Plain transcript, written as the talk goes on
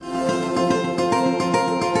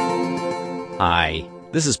Hi,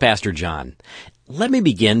 this is Pastor John. Let me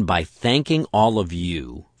begin by thanking all of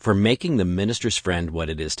you for making the Minister's Friend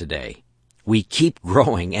what it is today. We keep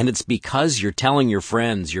growing, and it's because you're telling your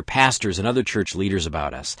friends, your pastors, and other church leaders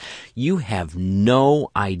about us. You have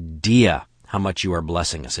no idea how much you are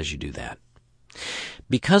blessing us as you do that.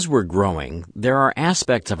 Because we're growing, there are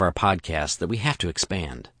aspects of our podcast that we have to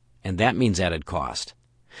expand, and that means added cost.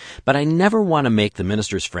 But I never want to make the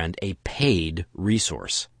Minister's Friend a paid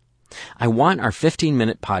resource. I want our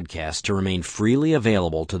 15-minute podcast to remain freely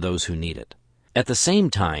available to those who need it. At the same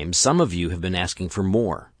time, some of you have been asking for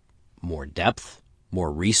more depth,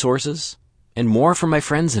 more resources, and more from my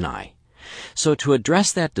friends and I. So to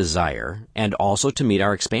address that desire, and also to meet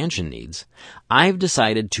our expansion needs, I've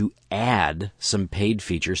decided to add some paid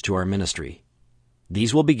features to our ministry.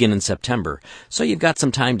 These will begin in September, so you've got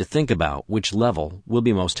some time to think about which level will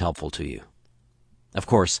be most helpful to you. Of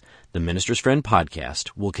course, the Minister's Friend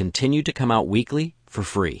podcast will continue to come out weekly for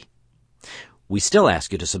free. We still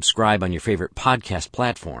ask you to subscribe on your favorite podcast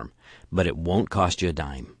platform, but it won't cost you a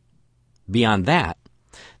dime. Beyond that,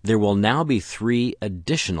 there will now be 3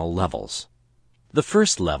 additional levels. The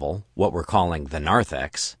first level, what we're calling the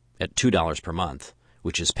Narthex, at $2 per month,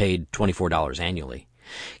 which is paid $24 annually,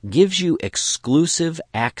 gives you exclusive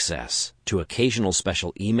access to occasional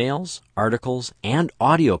special emails, articles, and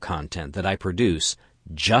audio content that I produce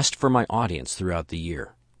just for my audience throughout the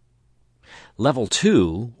year. Level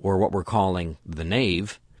 2, or what we're calling the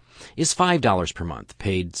Nave, is $5 per month,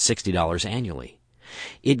 paid $60 annually.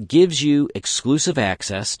 It gives you exclusive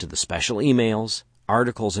access to the special emails,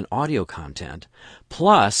 articles, and audio content,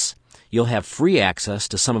 plus you'll have free access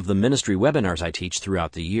to some of the ministry webinars I teach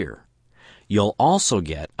throughout the year. You'll also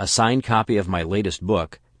get a signed copy of my latest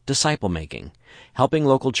book, Disciple Making, Helping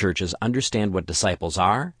Local Churches Understand What Disciples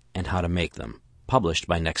Are and How to Make Them, published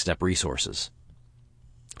by Next Step Resources.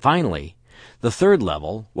 Finally, the third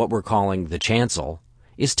level, what we're calling the Chancel,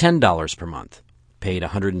 is $10 per month, paid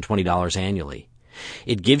 $120 annually.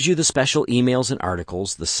 It gives you the special emails and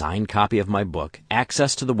articles, the signed copy of my book,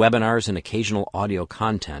 access to the webinars and occasional audio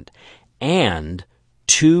content, and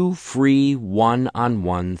 2 free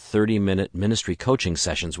one-on-one 30-minute ministry coaching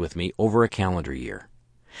sessions with me over a calendar year.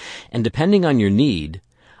 And depending on your need,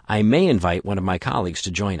 I may invite one of my colleagues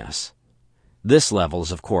to join us. This level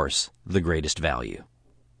is, of course, the greatest value.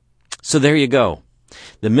 So there you go.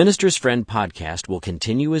 The Minister's Friend podcast will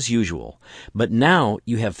continue as usual, but now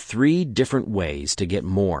you have 3 different ways to get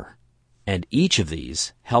more, and each of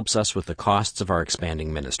these helps us with the costs of our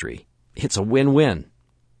expanding ministry. It's a win-win.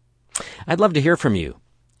 I'd love to hear from you.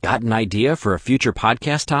 Got an idea for a future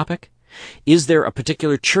podcast topic? Is there a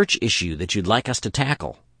particular church issue that you'd like us to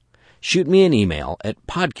tackle? Shoot me an email at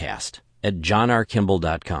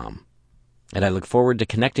podcast@johnrkimball.com. And I look forward to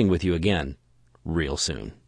connecting with you again real soon.